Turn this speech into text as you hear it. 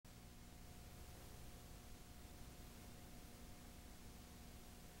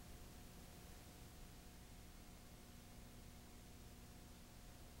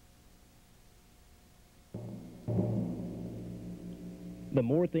The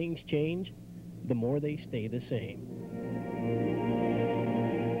more things change, the more they stay the same.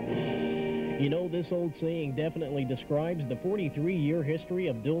 You know, this old saying definitely describes the 43-year history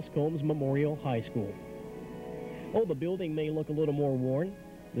of Dilce Memorial High School. Oh, the building may look a little more worn.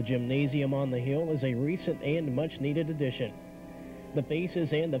 The gymnasium on the hill is a recent and much-needed addition. The faces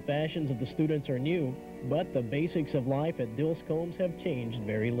and the fashions of the students are new, but the basics of life at Dilce have changed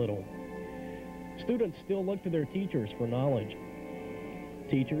very little. Students still look to their teachers for knowledge.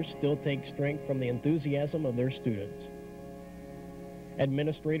 Teachers still take strength from the enthusiasm of their students.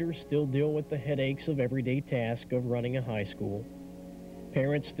 Administrators still deal with the headaches of everyday task of running a high school.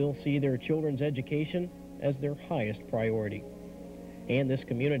 Parents still see their children's education as their highest priority. And this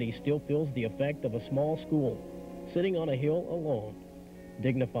community still feels the effect of a small school, sitting on a hill alone,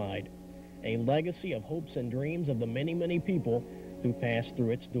 dignified, a legacy of hopes and dreams of the many, many people who pass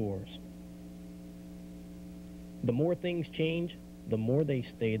through its doors. The more things change, the more they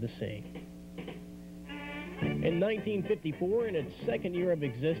stay the same. In 1954, in its second year of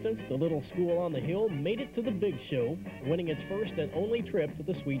existence, the little school on the hill made it to the big show, winning its first and only trip to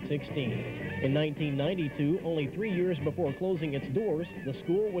the Sweet 16. In 1992, only 3 years before closing its doors, the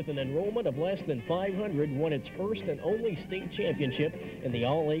school with an enrollment of less than 500 won its first and only state championship in the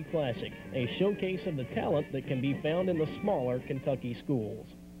All-A Classic, a showcase of the talent that can be found in the smaller Kentucky schools.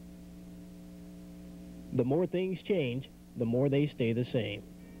 The more things change, the more they stay the same.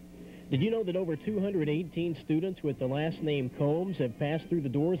 Did you know that over 218 students with the last name Combs have passed through the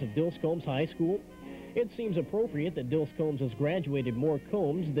doors of Dilce High School? It seems appropriate that Dilce has graduated more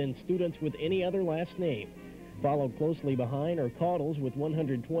Combs than students with any other last name. Followed closely behind are Caudles with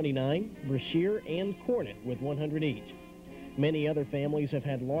 129, Brashear, and Cornett with 100 each. Many other families have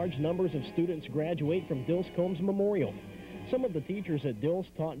had large numbers of students graduate from Dilce Memorial. Some of the teachers at Dilce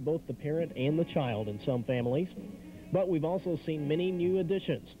taught both the parent and the child in some families. But we've also seen many new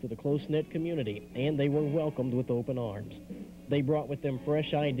additions to the close-knit community, and they were welcomed with open arms. They brought with them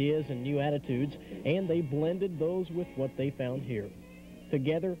fresh ideas and new attitudes, and they blended those with what they found here.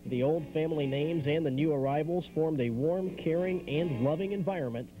 Together, the old family names and the new arrivals formed a warm, caring, and loving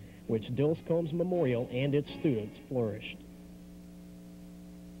environment which Dilce Memorial and its students flourished.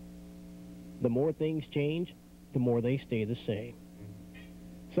 The more things change, the more they stay the same.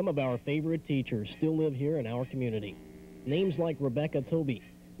 Some of our favorite teachers still live here in our community. Names like Rebecca Tobey,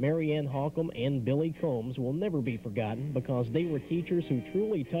 Mary Ann Holcomb, and Billy Combs will never be forgotten because they were teachers who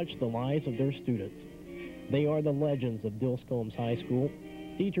truly touched the lives of their students. They are the legends of Dilce High School,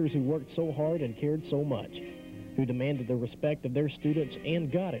 teachers who worked so hard and cared so much, who demanded the respect of their students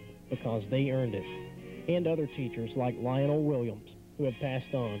and got it because they earned it. And other teachers like Lionel Williams, who have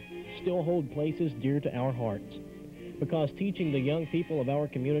passed on, still hold places dear to our hearts. Because teaching the young people of our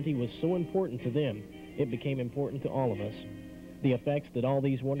community was so important to them, it became important to all of us. The effects that all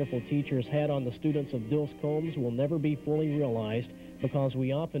these wonderful teachers had on the students of Dilce will never be fully realized because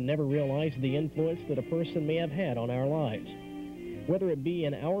we often never realize the influence that a person may have had on our lives. Whether it be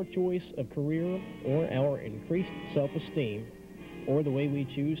in our choice of career or our increased self-esteem or the way we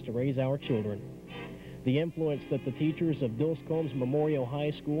choose to raise our children. The influence that the teachers of Dilce Memorial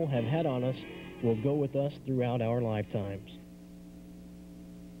High School have had on us will go with us throughout our lifetimes.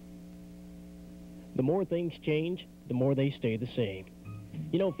 The more things change, the more they stay the same.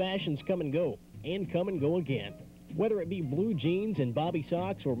 You know, fashions come and go again. Whether it be blue jeans and bobby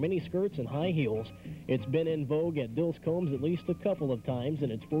socks or mini skirts and high heels, it's been in vogue at Dilce at least a couple of times in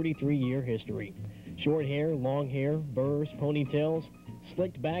its 43-year history. Short hair, long hair, burrs, ponytails,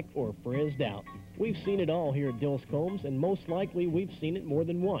 slicked back, or frizzed out. We've seen it all here at Dilce, and most likely we've seen it more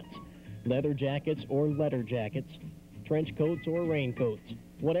than once. Leather jackets or letter jackets, trench coats or raincoats.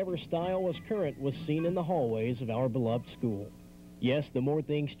 Whatever style was current was seen in the hallways of our beloved school. Yes, the more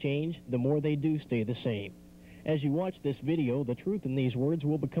things change, the more they do stay the same. As you watch this video, the truth in these words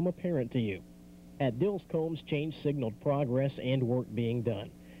will become apparent to you. At Dilce, change signaled progress and work being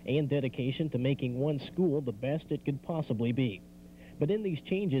done, and dedication to making one school the best it could possibly be. But in these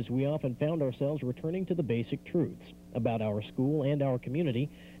changes, we often found ourselves returning to the basic truths about our school and our community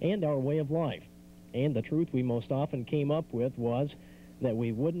and our way of life. And the truth we most often came up with was that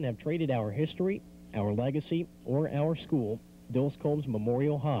we wouldn't have traded our history, our legacy, or our school, Dilce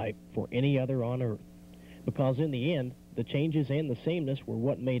Memorial High, for any other on earth. Because in the end, the changes and the sameness were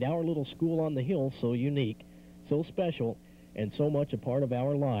what made our little school on the hill so unique, so special, and so much a part of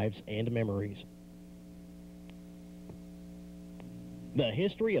our lives and memories. The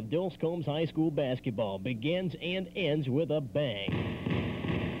history of Dilce High School basketball begins and ends with a bang.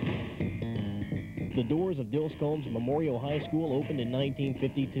 The doors of Dilce Memorial High School opened in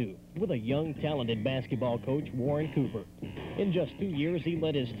 1952 with a young, talented basketball coach, Warren Cooper. In just 2 years, he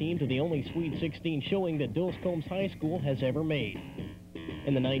led his team to the only Sweet 16 showing that Dilce High School has ever made.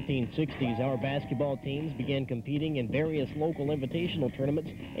 In the 1960s, our basketball teams began competing in various local invitational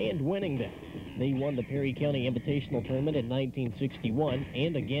tournaments and winning them. They won the Perry County Invitational Tournament in 1961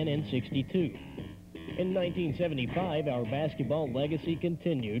 and again in '62. In 1975, our basketball legacy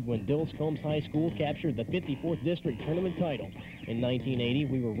continued when Dilce High School captured the 54th District Tournament title. In 1980,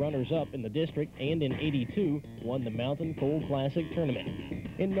 we were runners-up in the district, and in '82, won the Mountain Cold Classic Tournament.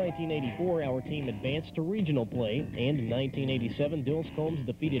 In 1984, our team advanced to regional play, and in 1987, Dilce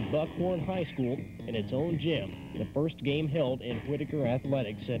defeated Buckhorn High School in its own gym, the first game held in Whitaker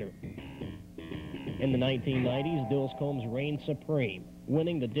Athletic Center. In the 1990s, Dilce reigned supreme,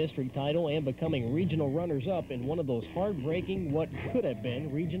 winning the district title and becoming regional runners-up in one of those heartbreaking, what could have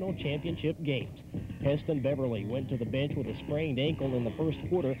been regional championship games. Heston Beverly went to the bench with a sprained ankle in the first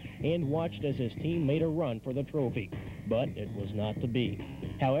quarter and watched as his team made a run for the trophy, but it was not to be.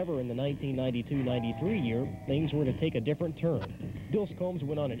 However, in the 1992-93 year, things were to take a different turn. Dilce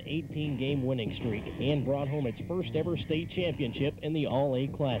went on an 18-game winning streak and brought home its first ever state championship in the All-A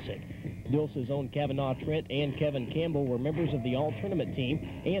Classic. Dilce's own Kavanaugh Trent and Kevin Campbell were members of the all-tournament team,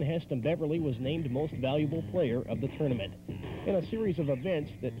 and Heston Beverly was named most valuable player of the tournament. In a series of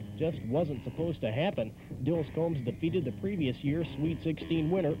events that just wasn't supposed to happen, Dilce defeated the previous year's Sweet 16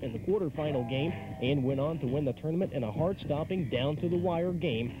 winner in the quarterfinal game and went on to win the tournament in a heart-stopping down-to-the-wire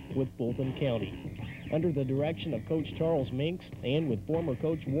game with Fulton County. Under the direction of Coach Charles Minks and with former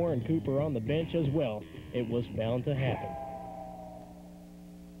Coach Warren Cooper on the bench as well, it was bound to happen.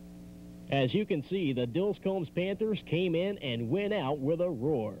 As you can see, the Dilce Panthers came in and went out with a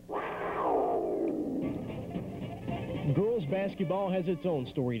roar. Girls basketball has its own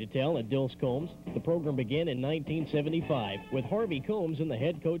story to tell at Dilce. The program began in 1975 with Harvey Combs in the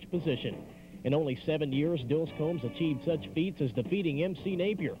head coach position. In only 7 years, Dilce achieved such feats as defeating MC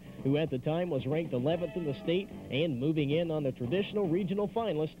Napier, who at the time was ranked 11th in the state, and moving in on the traditional regional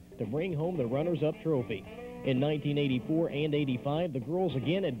finalist to bring home the runners-up trophy. In 1984 and '85, the girls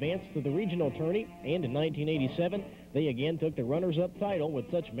again advanced to the regional tourney, and in 1987, they again took the runners-up title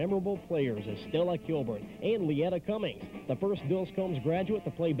with such memorable players as Stella Kilburn and Leetta Cummings, the first Dilce graduate to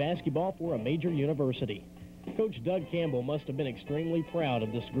play basketball for a major university. Coach Doug Campbell must have been extremely proud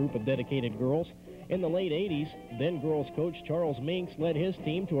of this group of dedicated girls. In the late '80s, then girls coach Charles Minks led his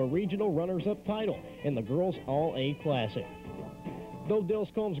team to a regional runners-up title in the Girls All-A Classic. Though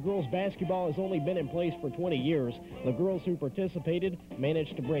Dilce girls basketball has only been in place for 20 years, the girls who participated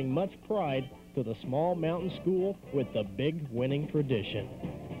managed to bring much pride to the small mountain school with the big winning tradition.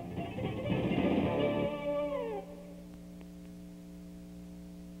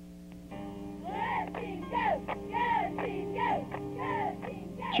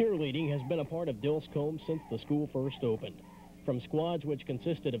 Cheerleading has been a part of Dilce since the school first opened. From squads which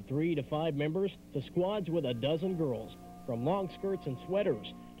consisted of 3 to 5 members to squads with a dozen girls. From long skirts and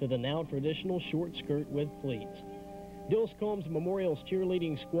sweaters to the now traditional short skirt with pleats. Dilce Memorial's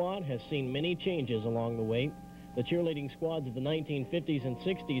cheerleading squad has seen many changes along the way. The cheerleading squads of the 1950s and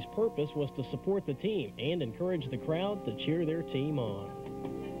 60s purpose was to support the team and encourage the crowd to cheer their team on.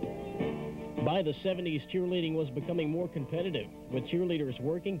 By the 70s, cheerleading was becoming more competitive, with cheerleaders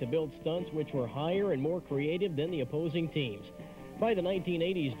working to build stunts which were higher and more creative than the opposing teams. By the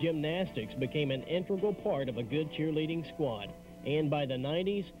 1980s, gymnastics became an integral part of a good cheerleading squad, and by the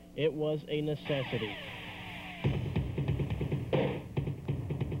 90s, it was a necessity.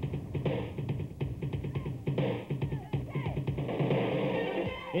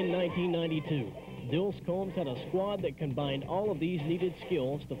 In 1992, Dilce had a squad that combined all of these needed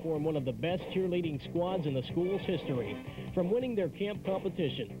skills to form one of the best cheerleading squads in the school's history. From winning their camp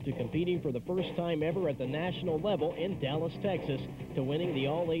competition to competing for the first time ever at the national level in Dallas, Texas, to winning the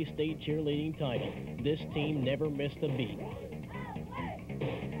All-A State cheerleading title, this team never missed a beat.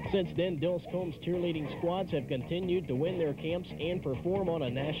 Since then, Dilce cheerleading squads have continued to win their camps and perform on a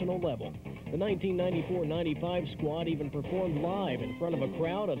national level. The 1994-95 squad even performed live in front of a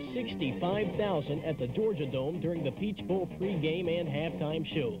crowd of 65,000 at the Georgia Dome during the Peach Bowl pregame and halftime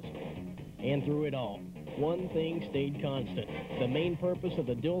shows. And through it all, one thing stayed constant. The main purpose of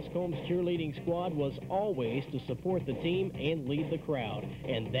the Dilce cheerleading squad was always to support the team and lead the crowd,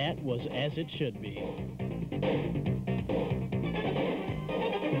 and that was as it should be.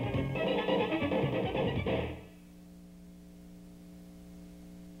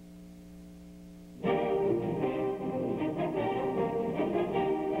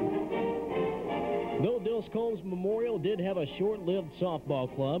 Dilce Memorial did have a short-lived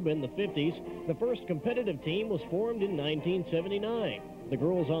softball club in the 50s. The first competitive team was formed in 1979. The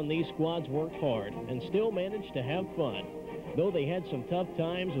girls on these squads worked hard and still managed to have fun. Though they had some tough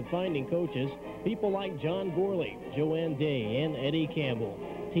times with finding coaches, people like John Gorley, Joanne Day, and Eddie Campbell,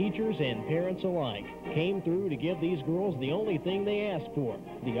 teachers and parents alike, came through to give these girls the only thing they asked for,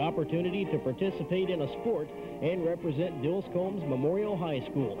 the opportunity to participate in a sport and represent Dilce Memorial High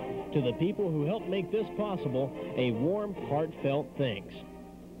School. To the people who helped make this possible, a warm, heartfelt thanks.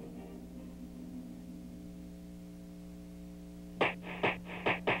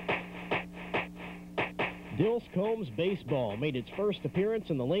 Dilce baseball made its first appearance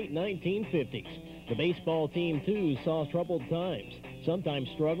in the late 1950s. The baseball team, too, saw troubled times, sometimes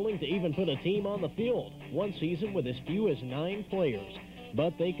struggling to even put a team on the field, one season with as few as 9 players.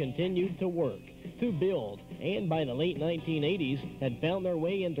 But they continued to work, to build, and by the late 1980s had found their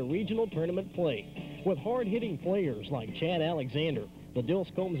way into regional tournament play. With hard-hitting players like Chad Alexander, the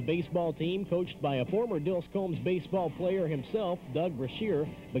Dilce baseball team, coached by a former Dilce baseball player himself, Doug Brashear,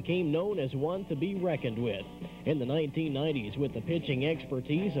 became known as one to be reckoned with. In the 1990s, with the pitching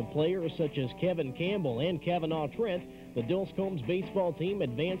expertise of players such as Kevin Campbell and Kavanaugh Trent, the Dilce baseball team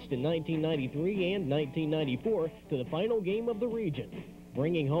advanced in 1993 and 1994 to the final game of the region,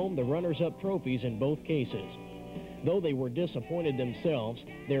 bringing home the runners-up trophies in both cases. Though they were disappointed themselves,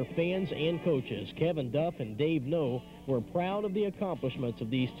 their fans and coaches, Kevin Duff and Dave Noe, were proud of the accomplishments of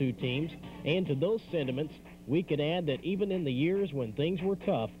these two teams, and to those sentiments, we could add that even in the years when things were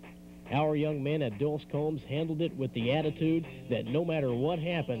tough, our young men at Dilce handled it with the attitude that no matter what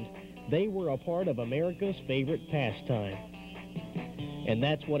happened, they were a part of America's favorite pastime. And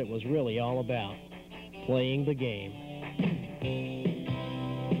that's what it was really all about, playing the game.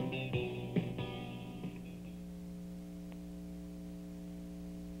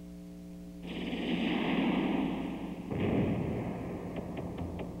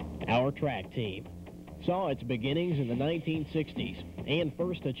 Our track team saw its beginnings in the 1960s and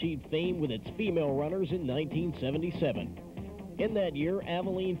first achieved fame with its female runners in 1977. In that year,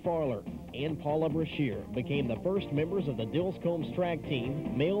 Aveline Farler and Paula Brashear became the first members of the Dilce track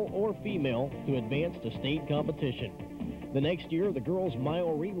team, male or female, to advance to state competition. The next year, the girls'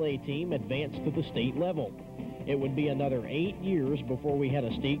 mile relay team advanced to the state level. It would be another 8 years before we had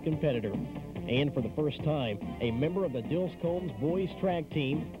a state competitor. And for the first time, a member of the Dilce boys track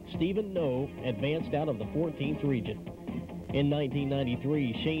team, Stephen Noe, advanced out of the 14th region. In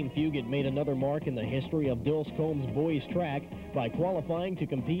 1993, Shane Fugit made another mark in the history of Dilce boys track by qualifying to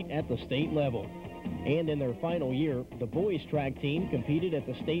compete at the state level. And in their final year, the boys track team competed at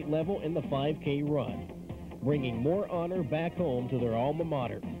the state level in the 5K run, bringing more honor back home to their alma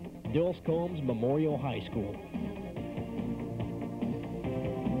mater, Dilce Memorial High School.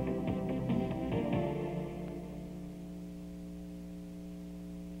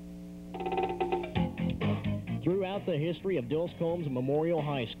 Throughout the history of Dilce Memorial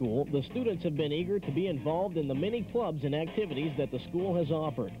High School, the students have been eager to be involved in the many clubs and activities that the school has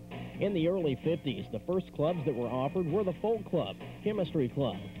offered. In the early 50s, the first clubs that were offered were the Folk Club, Chemistry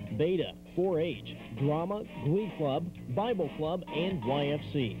Club, Beta, 4-H, Drama, Glee Club, Bible Club, and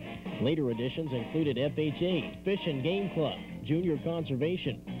YFC. Later additions included FHA, Fish and Game Club, Junior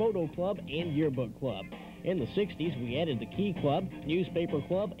Conservation, Photo Club, and Yearbook Club. In the 60s, we added the Key Club, Newspaper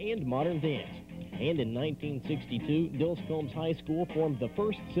Club, and Modern Dance. And in 1962, Dilce High School formed the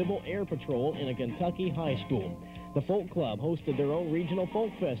first Civil Air Patrol in a Kentucky high school. The Folk Club hosted their own regional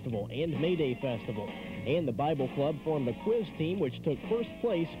folk festival and May Day festival. And the Bible Club formed a quiz team which took first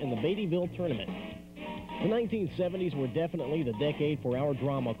place in the Beattyville tournament. The 1970s were definitely the decade for our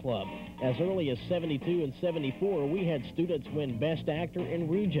drama club. As early as 72 and 74, we had students win Best Actor in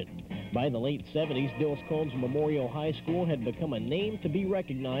Region. By the late 70s, Dilce Memorial High School had become a name to be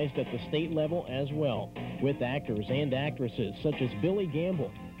recognized at the state level as well, with actors and actresses such as Billy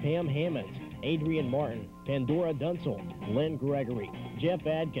Gamble, Pam Hammonds, Adrian Martin, Pandora Dunsel, Len Gregory, Jeff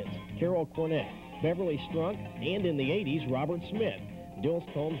Adkins, Carol Cornett, Beverly Strunk, and in the 80s, Robert Smith. Dilce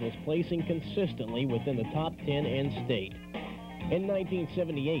was placing consistently within the top 10 in state. In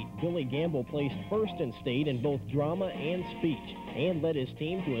 1978, Billy Gamble placed first in state in both drama and speech and led his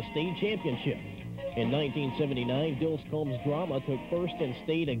team to a state championship. In 1979, Dilce drama took first in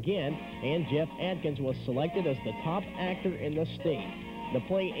state again, and Jeff Adkins was selected as the top actor in the state. The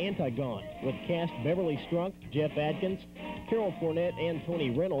play Antigone, with cast Beverly Strunk, Jeff Adkins, Carol Cornett, and Tony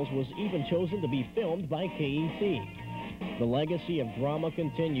Reynolds, was even chosen to be filmed by KET. The legacy of drama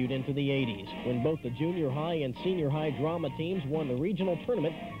continued into the 80s, when both the junior high and senior high drama teams won the regional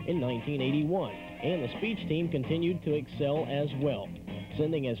tournament in 1981, and the speech team continued to excel as well,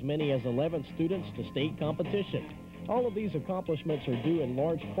 sending as many as 11 students to state competition. All of these accomplishments are due in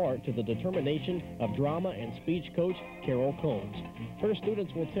large part to the determination of drama and speech coach Carol Combs. Her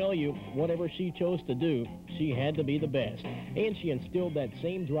students will tell you whatever she chose to do, she had to be the best, and she instilled that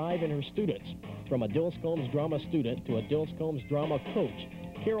same drive in her students. From a Dilce Combs drama student to a Dilce Combs drama coach,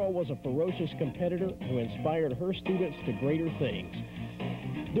 Carol was a ferocious competitor who inspired her students to greater things.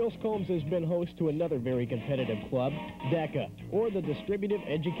 Dilce Combs has been host to another very competitive club, DECA, or the Distributive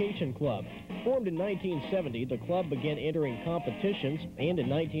Education Club. Formed in 1970, the club began entering competitions, and in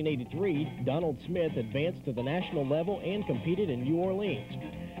 1983, Donald Smith advanced to the national level and competed in New Orleans.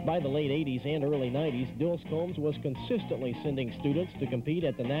 By the late 80s and early 90s, Dilce Combs was consistently sending students to compete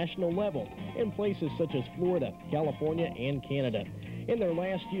at the national level in places such as Florida, California, and Canada. In their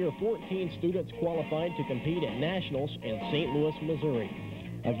last year, 14 students qualified to compete at nationals in St. Louis, Missouri.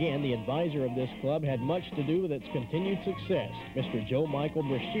 Again, the advisor of this club had much to do with its continued success. Mr. Joe Michael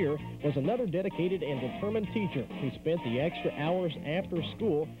Brashear was another dedicated and determined teacher who spent the extra hours after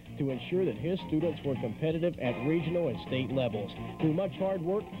school to ensure that his students were competitive at regional and state levels. Through much hard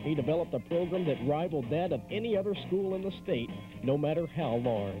work, he developed a program that rivaled that of any other school in the state, no matter how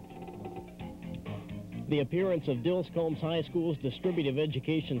large. The appearance of Dilce Combs High School's distributive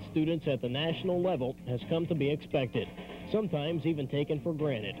education students at the national level has come to be expected, sometimes even taken for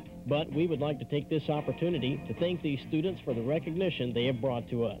granted. But we would like to take this opportunity to thank these students for the recognition they have brought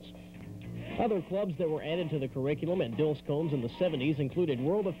to us. Other clubs that were added to the curriculum at Dilce Combs in the 70s included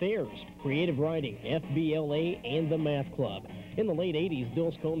World Affairs, Creative Writing, FBLA, and the Math Club. In the late 80s,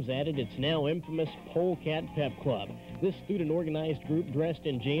 Dilce Combs added its now infamous Polecat Pep Club. This student-organized group dressed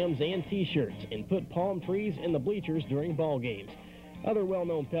in jams and T-shirts and put palm trees in the bleachers during ball games. Other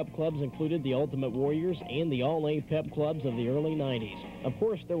well-known pep clubs included the Ultimate Warriors and the All-A pep clubs of the early 90s. Of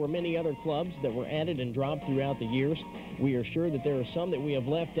course, there were many other clubs that were added and dropped throughout the years. We are sure that there are some that we have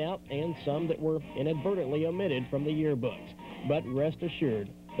left out and some that were inadvertently omitted from the yearbooks. But rest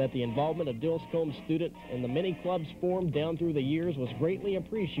assured that the involvement of Dilce Combs students in the many clubs formed down through the years was greatly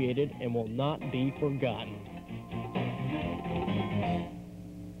appreciated and will not be forgotten.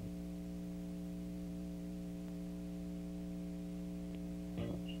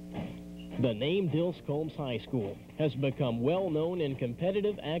 The name Dilce Combs High School has become well known in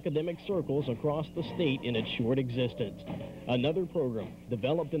competitive academic circles across the state in its short existence. Another program,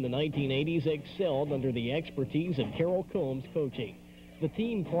 developed in the 1980s, excelled under the expertise of Carol Combs' coaching. The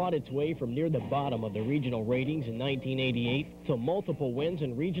team clawed its way from near the bottom of the regional ratings in 1988 to multiple wins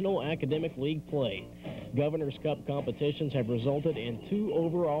in regional academic league play. Governor's Cup competitions have resulted in 2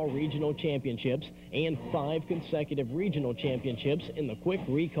 overall regional championships and 5 consecutive regional championships in the quick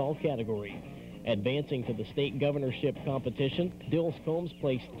recall category. Advancing to the state governorship competition, Dilce Combs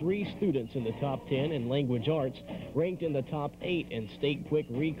placed 3 students in the top 10 in language arts, ranked in the top 8 in state quick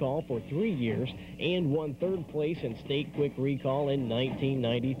recall for 3 years, and won 3rd place in state quick recall in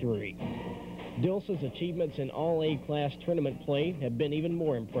 1993. Dilce's achievements in All-A class tournament play have been even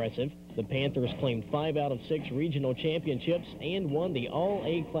more impressive. The Panthers claimed 5 out of 6 regional championships and won the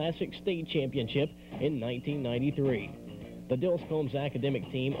All-A Classic State Championship in 1993. The Dilce Combs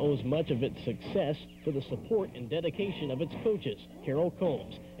academic team owes much of its success to the support and dedication of its coaches, Carol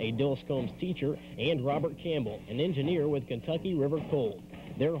Combs, a Dilce Combs teacher, and Robert Campbell, an engineer with Kentucky River Coal.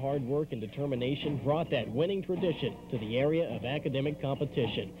 Their hard work and determination brought that winning tradition to the area of academic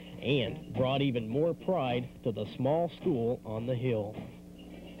competition and brought even more pride to the small school on the hill.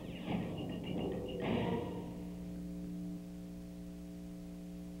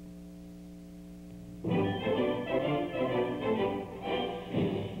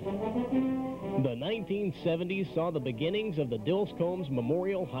 The 1970s saw the beginnings of the Dilce Combs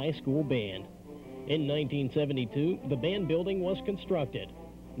Memorial High School Band. In 1972, the band building was constructed.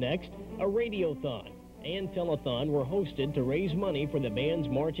 Next, a radiothon and telethon were hosted to raise money for the band's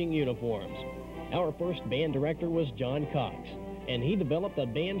marching uniforms. Our first band director was John Cox, and he developed a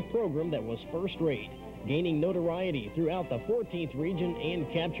band program that was first-rate, gaining notoriety throughout the 14th region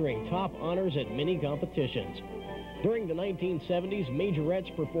and capturing top honors at many competitions. During the 1970s,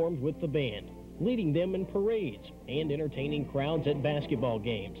 majorettes performed with the band, leading them in parades and entertaining crowds at basketball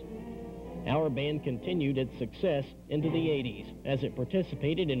games. Our band continued its success into the 80s as it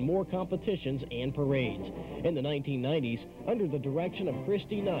participated in more competitions and parades. In the 1990s, under the direction of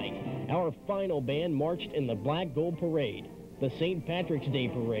Christy Knight, our final band marched in the Black Gold Parade, the St. Patrick's Day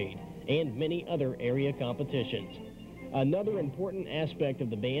Parade, and many other area competitions. Another important aspect of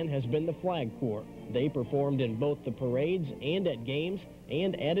the band has been the Flag Corps. They performed in both the parades and at games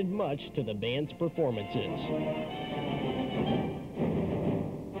and added much to the band's performances.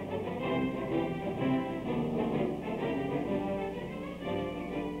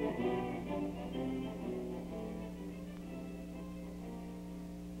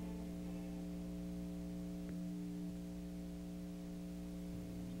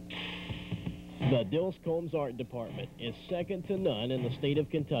 The Dilce Combs Art Department is second to none in the state of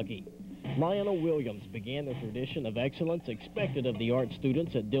Kentucky. Lionel Williams began the tradition of excellence expected of the art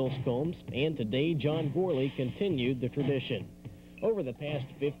students at Dilce Combs, and today John Gorley continued the tradition. Over the past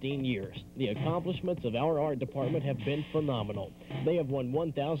 15 years, the accomplishments of our art department have been phenomenal. They have won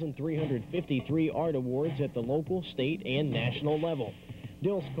 1,353 art awards at the local, state, and national level.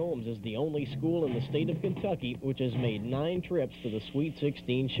 Dilce Combs is the only school in the state of Kentucky which has made 9 trips to the Sweet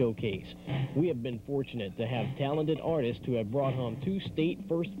 16 showcase. We have been fortunate to have talented artists who have brought home 2 state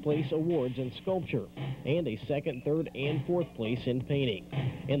first-place awards in sculpture and a second, third, and fourth place in painting.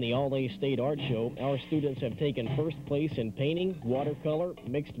 In the All-A State Art Show, our students have taken first place in painting, watercolor,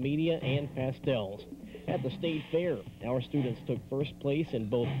 mixed media, and pastels. At the State Fair, our students took first place in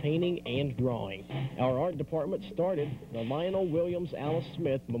both painting and drawing. Our art department started the Lionel Williams Alice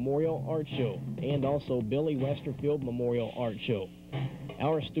Smith Memorial Art Show and also Billy Westerfield Memorial Art Show.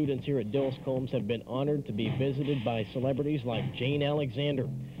 Our students here at Dilce Combs have been honored to be visited by celebrities like Jane Alexander.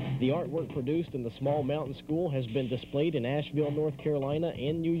 The artwork produced in the Small Mountain School has been displayed in Asheville, North Carolina,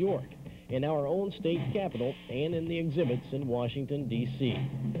 and New York, in our own state capital, and in the exhibits in Washington, D.C.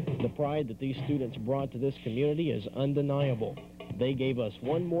 The pride that these students brought to this community is undeniable. They gave us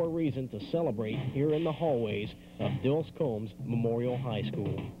one more reason to celebrate here in the hallways of Dilce Combs Memorial High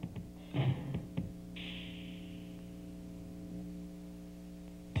School.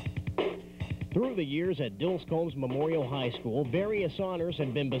 Through the years at Dilce Combs Memorial High School, various honors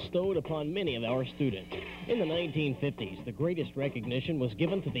have been bestowed upon many of our students. In the 1950s, the greatest recognition was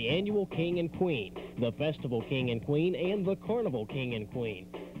given to the annual King and Queen, the Festival King and Queen, and the Carnival King and Queen.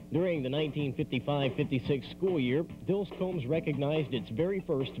 During the 1955-56 school year, Dilce Combs recognized its very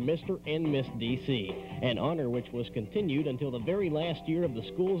first Mr. and Miss D.C., an honor which was continued until the very last year of the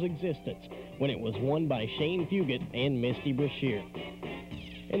school's existence, when it was won by Shane Fugit and Misty Brashear.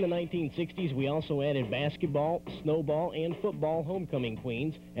 In the 1960s, we also added basketball, snowball, and football homecoming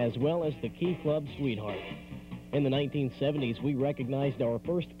queens, as well as the Key Club sweetheart. In the 1970s, we recognized our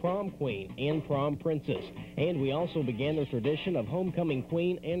first prom queen and prom princess, and we also began the tradition of homecoming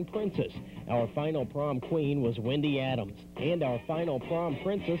queen and princess. Our final prom queen was Wendy Adams, and our final prom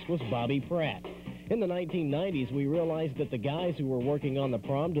princess was Bobby Pratt. In the 1990s, we realized that the guys who were working on the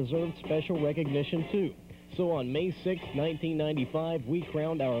prom deserved special recognition too. So on May 6, 1995, we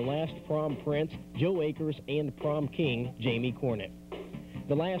crowned our last prom prince, Joe Akers, and prom king, Jamie Cornett.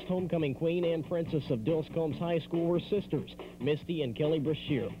 The last homecoming queen and princess of Dilce Combs High School were sisters, Misty and Kelly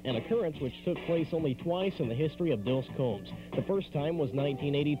Brashear, an occurrence which took place only twice in the history of Dilce Combs. The first time was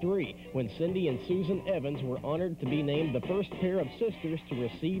 1983, when Cindy and Susan Evans were honored to be named the first pair of sisters to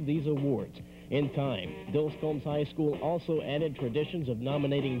receive these awards. In time, Dilce Combs High School also added traditions of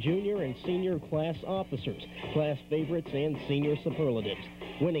nominating junior and senior class officers, class favorites, and senior superlatives.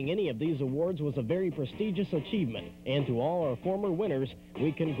 Winning any of these awards was a very prestigious achievement, and to all our former winners,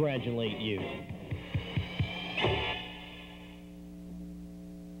 we congratulate you.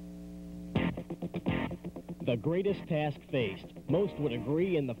 The greatest task faced, most would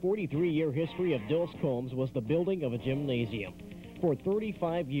agree, in the 43-year history of Dilce Combs was the building of a gymnasium. For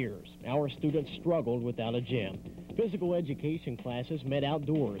 35 years, our students struggled without a gym. Physical education classes met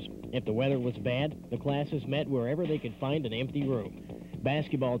outdoors. If the weather was bad, the classes met wherever they could find an empty room.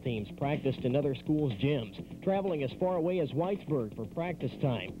 Basketball teams practiced in other schools' gyms, traveling as far away as Whitesburg for practice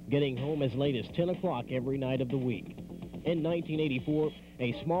time, getting home as late as 10 o'clock every night of the week. In 1984,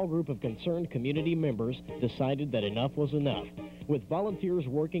 a small group of concerned community members decided that enough was enough. With volunteers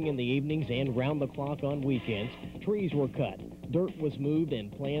working in the evenings and round the clock on weekends, trees were cut, dirt was moved,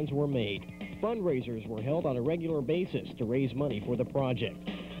 and plans were made. Fundraisers were held on a regular basis to raise money for the project.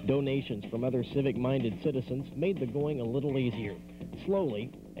 Donations from other civic-minded citizens made the going a little easier.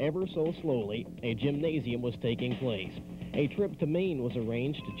 Slowly, ever so slowly, a gymnasium was taking place. A trip to Maine was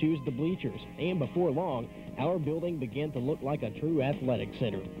arranged to choose the bleachers, and before long, our building began to look like a true athletic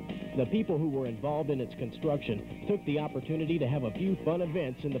center. The people who were involved in its construction took the opportunity to have a few fun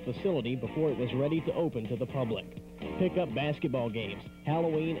events in the facility before it was ready to open to the public. Pick-up basketball games,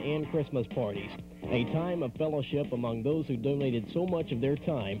 Halloween and Christmas parties, a time of fellowship among those who donated so much of their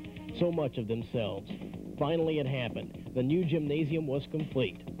time, so much of themselves. Finally, it happened. The new gymnasium was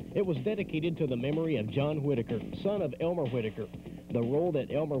complete. It was dedicated to the memory of John Whitaker, son of Elmer Whitaker. The role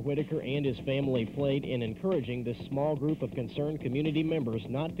that Elmer Whitaker and his family played in encouraging this small group of concerned community members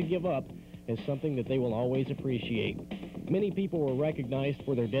not to give up is something that they will always appreciate. Many people were recognized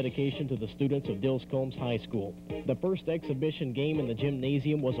for their dedication to the students of Dilce Combs High School. The first exhibition game in the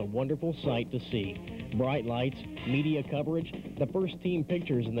gymnasium was a wonderful sight to see. Bright lights, media coverage, the first team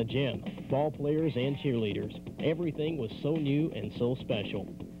pictures in the gym, ball players and cheerleaders. Everything was so new and so special.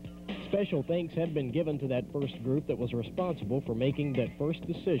 Special thanks have been given to that first group that was responsible for making that first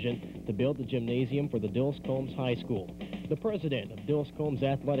decision to build the gymnasium for the Dilce Combs High School. The president of Dilce Combs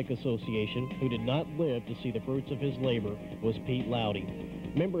Athletic Association, who did not live to see the fruits of his labor, was Pete Loudy.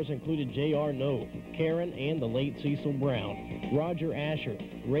 Members included J.R. Noe, Karen and the late Cecil Brown, Roger Asher,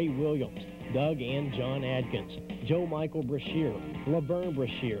 Ray Williams, Doug and John Adkins, Joe Michael Brashear, Laverne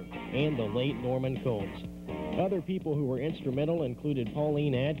Brashear, and the late Norman Combs. Other people who were instrumental included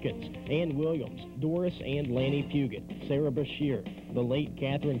Pauline Adkins, Ann Williams, Doris and Lanny Puget, Sarah Brashear, the late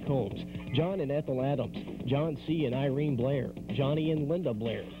Catherine Combs, John and Ethel Adams, John C. and Irene Blair, Johnny and Linda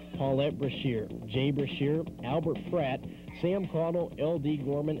Blair, Paulette Brashear, Jay Brashear, Albert Pratt, Sam Caudle, L.D.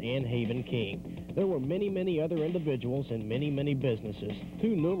 Gorman, and Haven King. There were many, many other individuals and many, many businesses,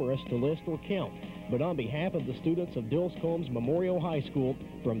 too numerous to list or count. But on behalf of the students of Dilce Combs Memorial High School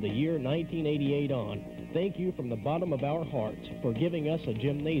from the year 1988 on, thank you from the bottom of our hearts for giving us a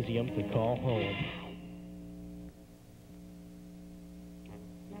gymnasium to call home.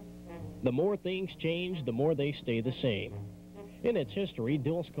 The more things change, the more they stay the same. In its history,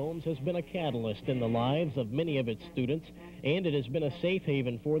 Dilce Combs has been a catalyst in the lives of many of its students, and it has been a safe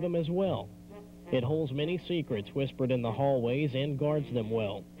haven for them as well. It holds many secrets whispered in the hallways and guards them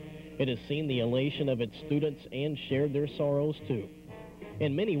well. It has seen the elation of its students and shared their sorrows too.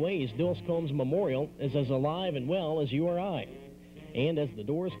 In many ways, Dilce Combs Memorial is as alive and well as you or I. And as the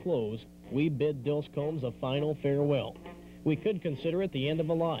doors close, we bid Dilce Combs a final farewell. We could consider it the end of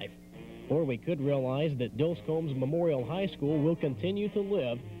a life, or we could realize that Dilce Combs Memorial High School will continue to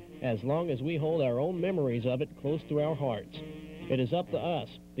live as long as we hold our own memories of it close to our hearts. It is up to us,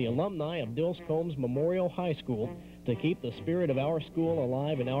 the alumni of Dilce Combs Memorial High School, to keep the spirit of our school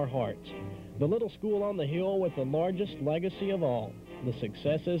alive in our hearts. The little school on the hill with the largest legacy of all, the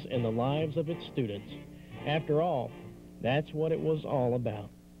successes in the lives of its students. After all, that's what it was all about.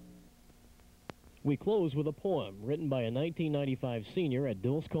 We close with a poem written by a 1995 senior at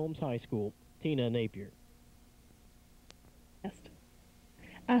Dilce Combs High School, Tina Napier.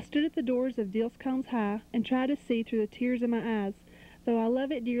 I stood at the doors of Dilce Combs High and tried to see through the tears in my eyes. Though I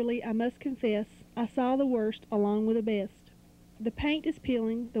love it dearly, I must confess, I saw the worst along with the best. The paint is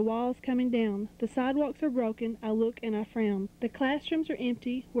peeling, the walls coming down, the sidewalks are broken, I look and I frown. The classrooms are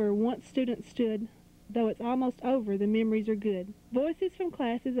empty where once students stood, though it's almost over, the memories are good. Voices from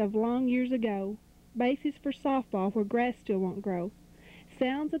classes of long years ago, bases for softball where grass still won't grow.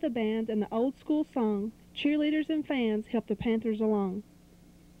 Sounds of the bands and the old school song, cheerleaders and fans help the Panthers along.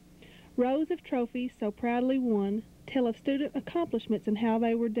 Rows of trophies so proudly won tell of student accomplishments and how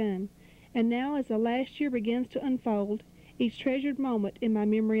they were done. And now as the last year begins to unfold, each treasured moment in my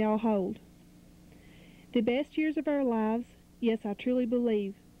memory I'll hold. The best years of our lives, yes, I truly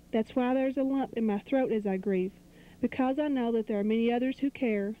believe. That's why there's a lump in my throat as I grieve, because I know that there are many others who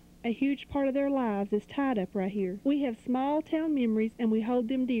care. A huge part of their lives is tied up right here. We have small town memories and we hold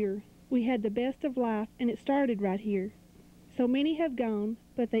them dear. We had the best of life and it started right here. So many have gone,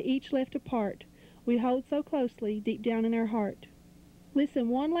 but they each left a part we hold so closely deep down in our heart. Listen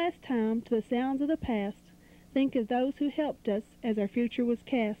one last time to the sounds of the past. Think of those who helped us as our future was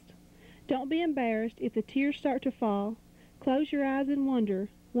cast. Don't be embarrassed if the tears start to fall. Close your eyes and wonder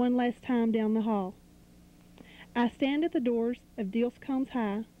one last time down the hall. I stand at the doors of Dilce Combs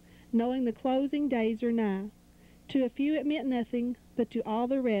High, knowing the closing days are nigh. To a few it meant nothing, but to all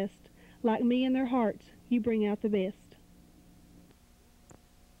the rest, like me in their hearts, you bring out the best.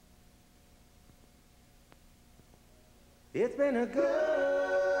 It's been a good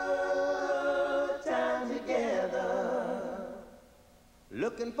time together,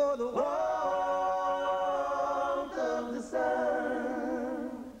 looking for the warmth of the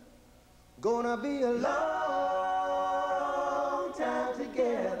sun. Gonna be a long time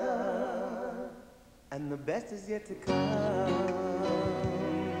together, and the best is yet to come.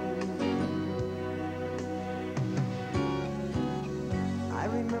 I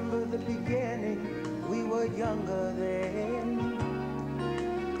remember the beginning. We were younger then,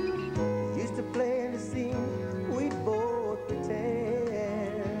 used to play in the scene, we'd both pretend.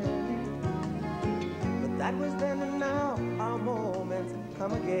 But that was then, and now our moments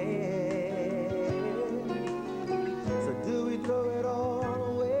come again.